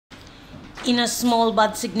In a small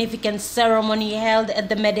but significant ceremony held at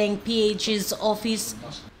the Madang PH's office,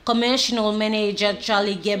 Commercial Manager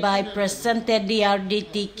Charlie Gebai presented the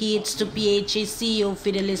RDT kits to PHA CEO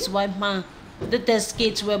Fidelis Waima. The test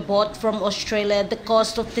kits were bought from Australia at the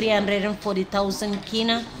cost of 340,000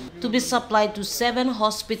 kina to be supplied to 7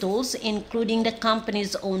 hospitals, including the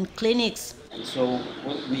company's own clinics. So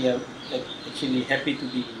we are actually happy to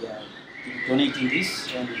be donating this,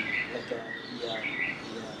 and we are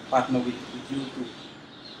partner with you to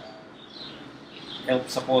help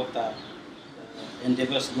support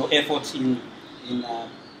endeavors, your efforts in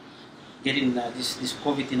getting this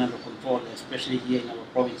COVID under control, especially here in our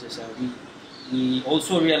provinces. We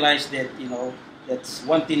also realize that that's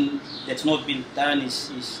one thing that's not been done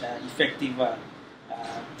is effective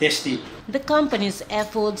testing. The company's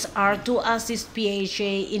efforts are to assist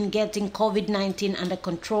PHA in getting COVID-19 under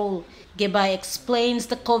control. Gebai explains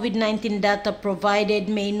the COVID-19 data provided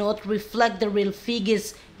may not reflect the real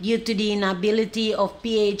figures due to the inability of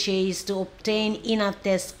PHAs to obtain enough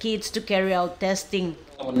test kits to carry out testing.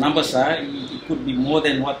 Our numbers it could be more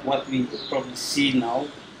than what we probably see now,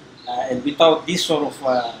 and without this sort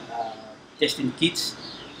of testing kits,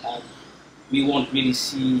 we won't really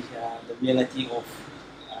see the reality of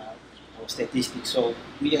our statistics. So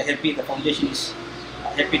we are happy, the foundation is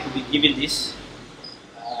happy to be given this.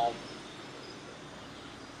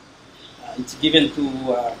 It's given to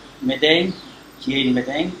Madang, here in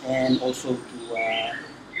Madang, and also to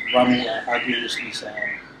Ramu Agri-Industries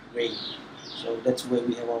range. So that's where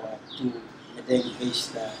we have our 2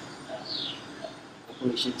 Madang-based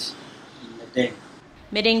operations in Madang.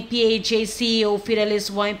 Madang PHA CEO Fidelis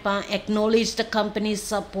Waima acknowledged the company's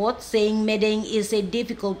support, saying Madang is a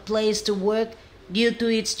difficult place to work due to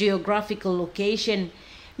its geographical location.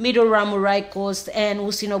 Middle Ramurai Coast and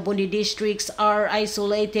Usinobundi districts are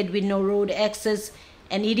isolated with no road access,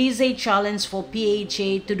 and it is a challenge for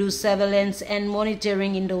PHA to do surveillance and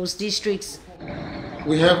monitoring in those districts.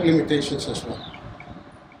 We have limitations as well.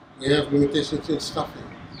 We have limitations in staffing.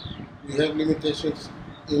 We have limitations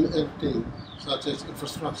in everything, such as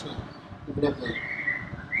infrastructure, development,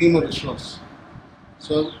 human resource.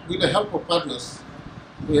 So with the help of partners,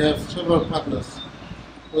 we have several partners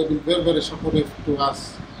who have been very, very supportive to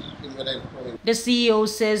us in Madang Provincial. The CEO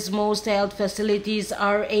says most health facilities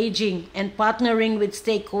are aging, and partnering with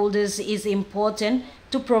stakeholders is important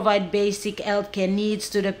to provide basic healthcare needs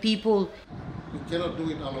to the people. We cannot do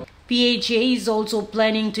it alone. PHA is also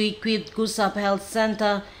planning to equip Gusap Health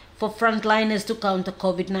Center for frontliners to counter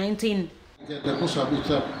COVID-19. The Gusap is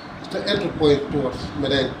the entry point towards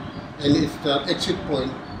Madang, and it's the exit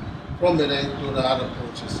point from Madang to the other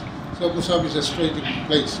provinces. So Gusap is a strategic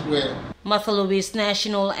place where... Martha Lewis,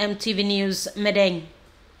 National EMTV News, Madang.